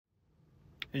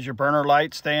Is your burner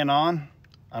light staying on?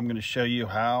 I'm going to show you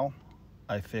how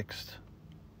I fixed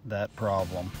that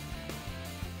problem.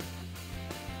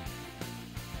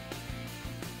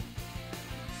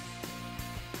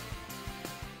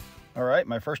 All right,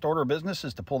 my first order of business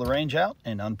is to pull the range out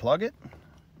and unplug it.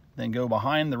 Then go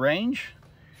behind the range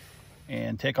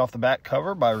and take off the back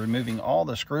cover by removing all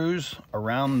the screws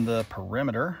around the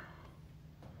perimeter.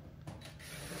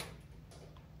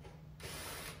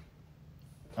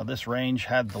 Now this range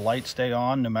had the light stay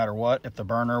on no matter what. If the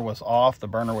burner was off, the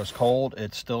burner was cold,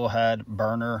 it still had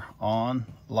burner on,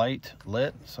 light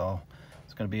lit. So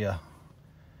it's going to be a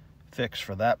fix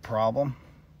for that problem.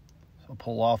 So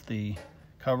pull off the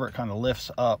cover, it kind of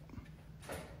lifts up.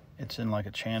 It's in like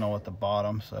a channel at the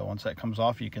bottom. So once that comes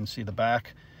off, you can see the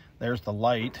back. There's the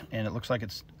light, and it looks like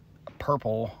it's a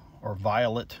purple or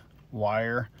violet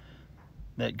wire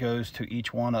that goes to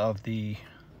each one of the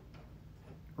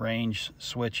range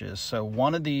switches. So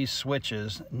one of these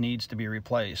switches needs to be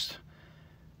replaced.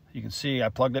 You can see I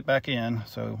plugged it back in,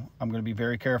 so I'm going to be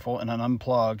very careful and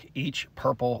unplug each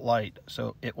purple light.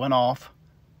 So it went off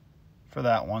for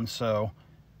that one, so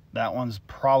that one's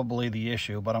probably the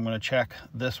issue, but I'm going to check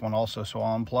this one also, so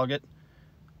I'll unplug it.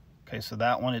 Okay, so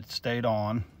that one, it stayed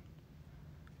on.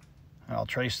 And I'll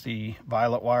trace the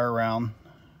violet wire around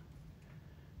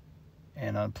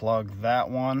and unplug that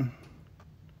one.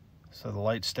 So the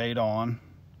light stayed on,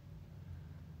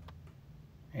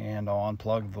 and I'll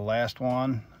unplug the last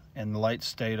one and the light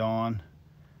stayed on,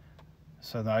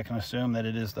 so that I can assume that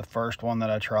it is the first one that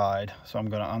I tried. So I'm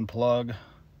going to unplug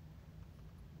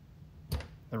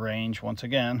the range once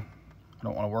again. I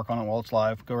don't want to work on it while it's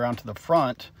live. Go around to the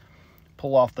front,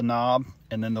 pull off the knob,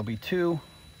 and then there'll be two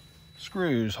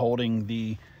screws holding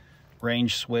the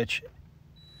range switch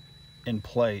in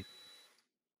place.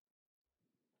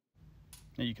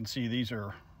 Now you can see these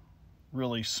are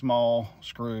really small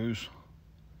screws.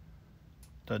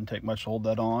 Doesn't take much to hold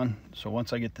that on. So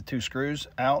once I get the two screws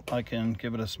out, I can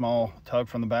give it a small tug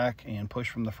from the back and push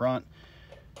from the front.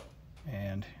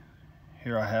 And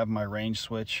here I have my range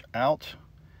switch out.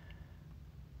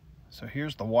 So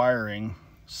here's the wiring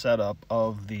setup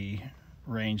of the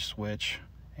range switch,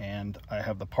 and I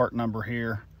have the part number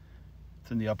here.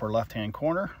 It's in the upper left hand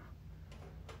corner.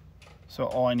 So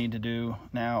all I need to do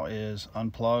now is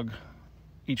unplug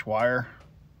each wire,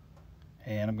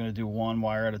 and I'm going to do one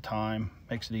wire at a time.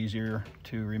 Makes it easier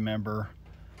to remember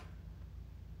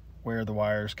where the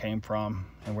wires came from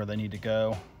and where they need to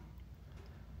go.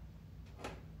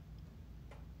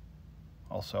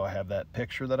 Also, I have that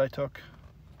picture that I took,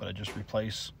 but I just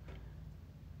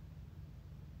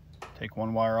take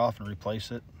one wire off and replace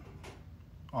it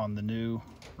on the new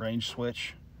range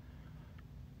switch.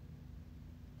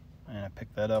 And I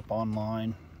picked that up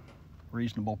online,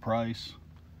 reasonable price.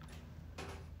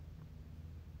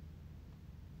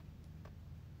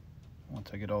 Once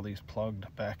I get all these plugged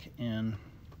back in,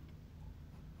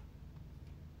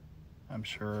 I'm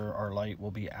sure our light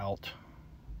will be out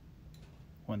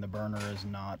when the burner is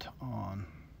not on.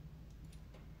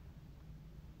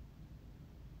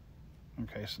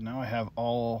 Okay, so now I have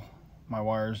all my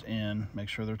wires in, make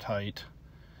sure they're tight,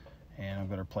 and I'm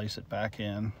going to place it back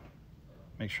in.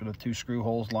 Make sure the two screw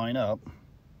holes line up,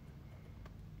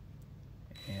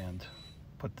 and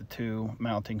put the two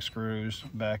mounting screws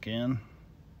back in.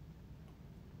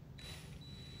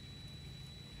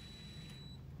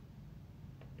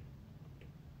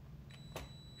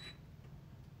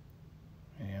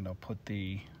 And I'll put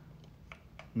the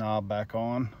knob back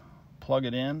on, plug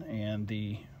it in, and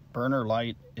the burner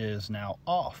light is now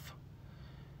off.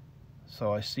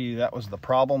 So I see that was the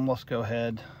problem. Let's go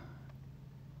ahead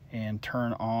and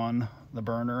turn on the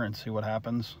burner and see what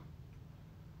happens.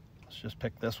 Let's just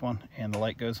pick this one, and the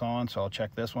light goes on, so I'll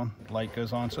check this one. The light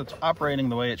goes on, so it's operating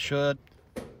the way it should.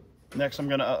 Next, I'm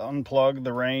going to unplug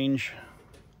the range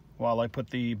while I put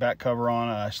the back cover on.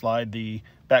 I slide the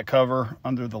back cover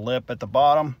under the lip at the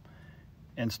bottom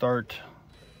and start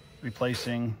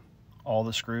replacing all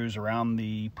the screws around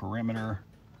the perimeter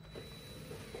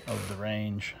of the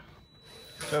range.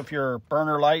 So if your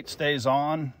burner light stays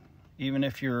on, even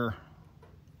if your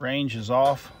range is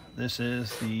off, this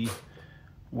is the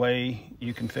way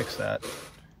you can fix that.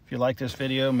 If you like this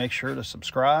video, make sure to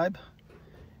subscribe,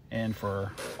 and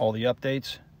for all the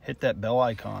updates, hit that bell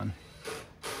icon.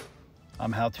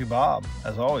 I'm How To Bob.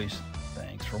 As always,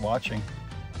 thanks for watching.